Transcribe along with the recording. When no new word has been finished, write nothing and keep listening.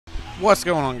What's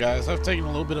going on, guys? I've taken a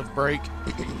little bit of break.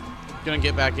 Gonna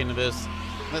get back into this.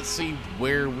 Let's see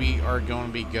where we are going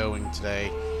to be going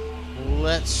today.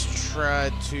 Let's try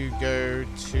to go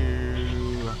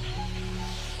to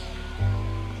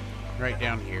right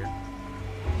down here.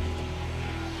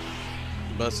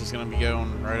 The bus is going to be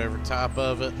going right over top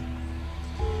of it.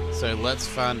 So let's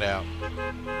find out.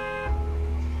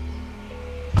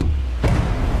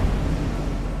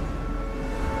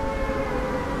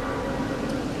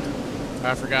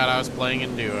 I forgot I was playing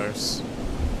in duos.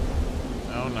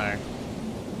 Oh no.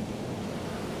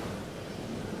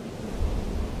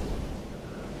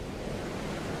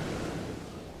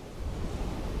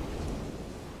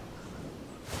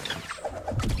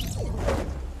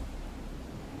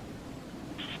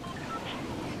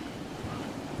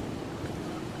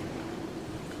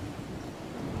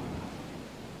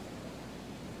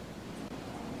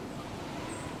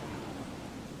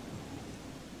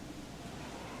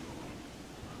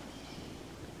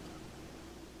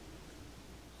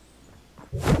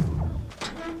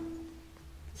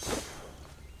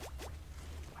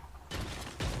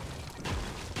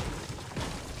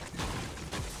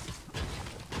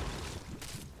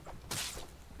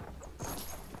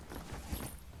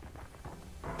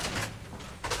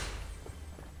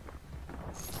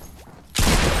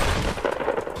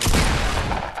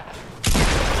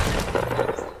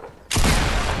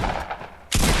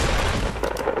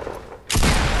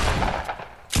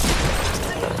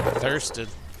 Thirsted.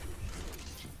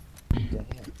 Damn,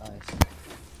 nice.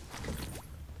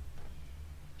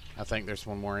 I think there's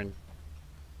one more in.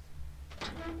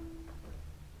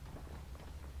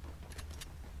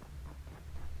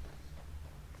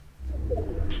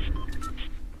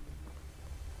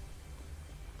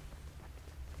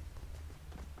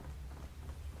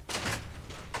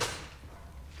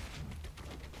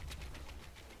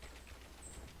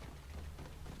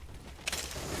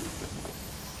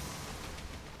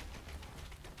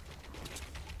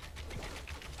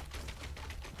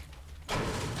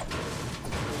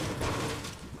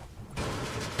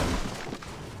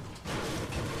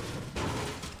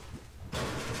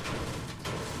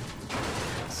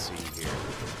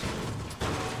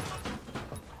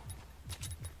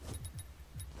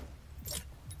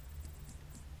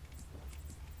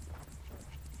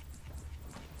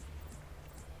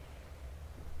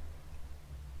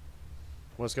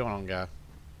 What's going on, guy?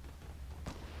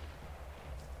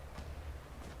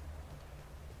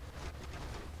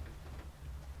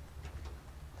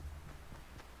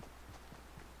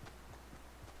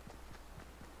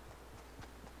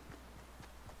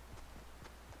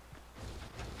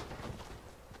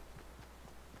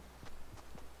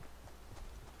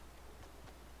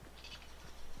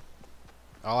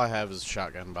 All I have is a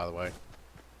shotgun, by the way.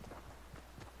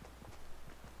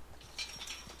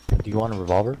 Do you want a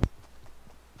revolver?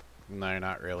 No,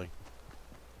 not really.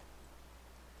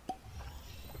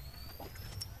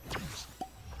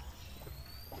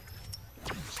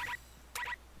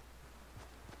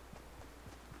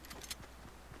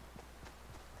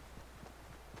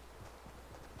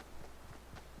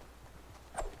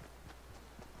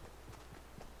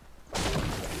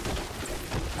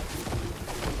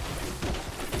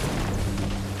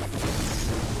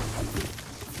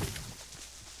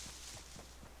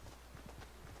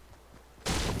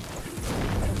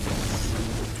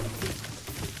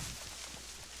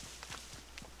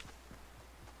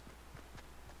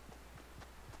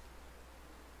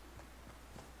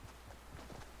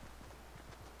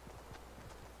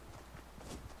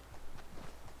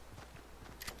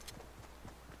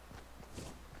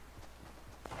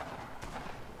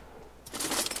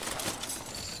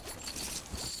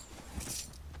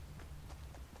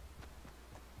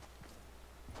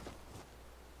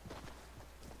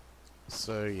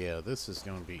 So yeah, this is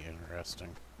going to be interesting.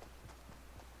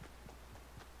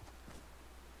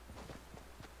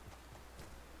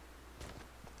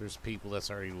 There's people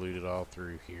that's already looted all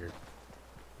through here.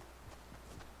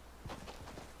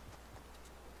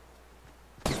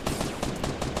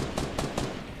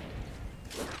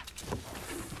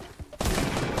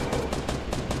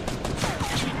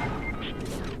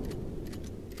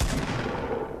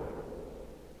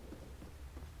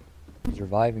 He's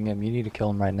reviving him. You need to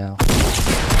kill him right now.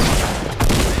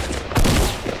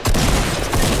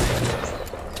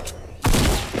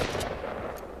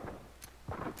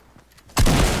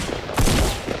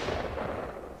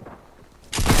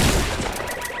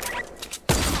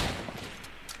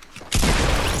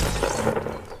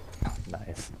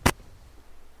 Nice.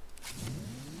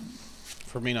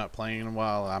 For me not playing in a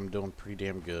while, I'm doing pretty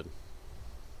damn good.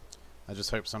 I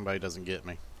just hope somebody doesn't get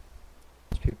me.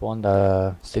 There's people on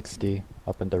the 60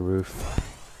 up in the roof.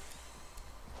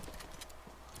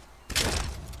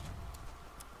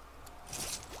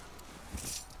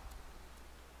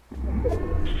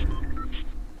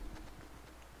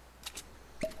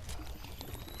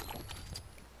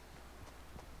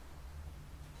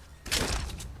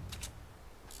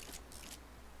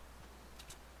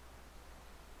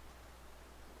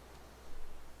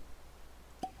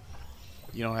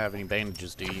 You don't have any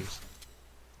bandages, do you?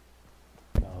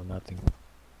 No, nothing.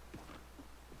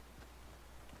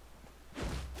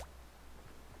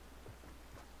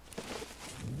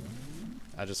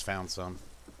 I just found some.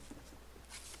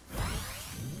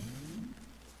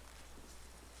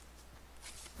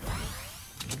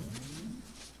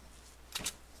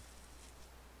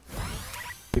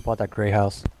 People at that gray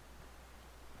house.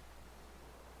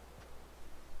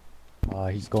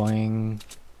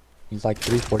 He's like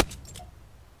 340.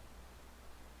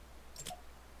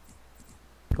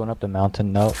 Going up the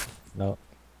mountain. No, no.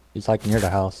 He's like near the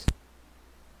house.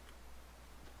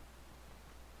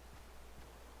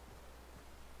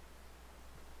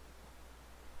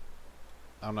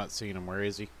 I'm not seeing him. Where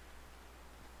is he?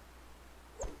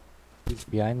 He's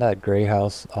behind that gray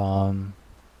house.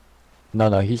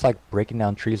 No, he's like breaking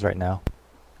down trees right now.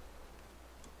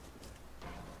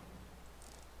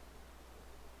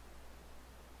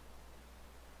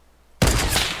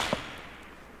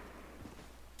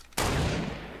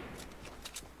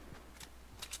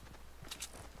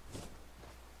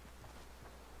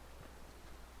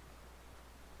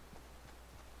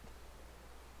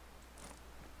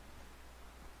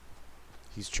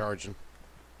 He's charging.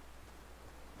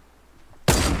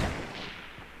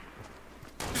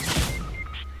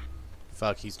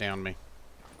 Fuck, he's down me.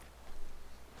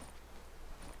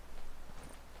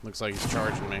 Looks like he's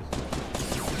charging me.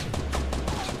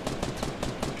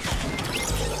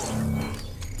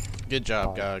 Good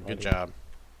job, God. Good job.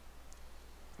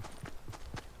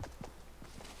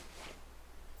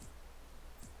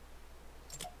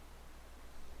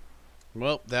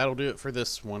 Well, that'll do it for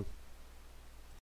this one.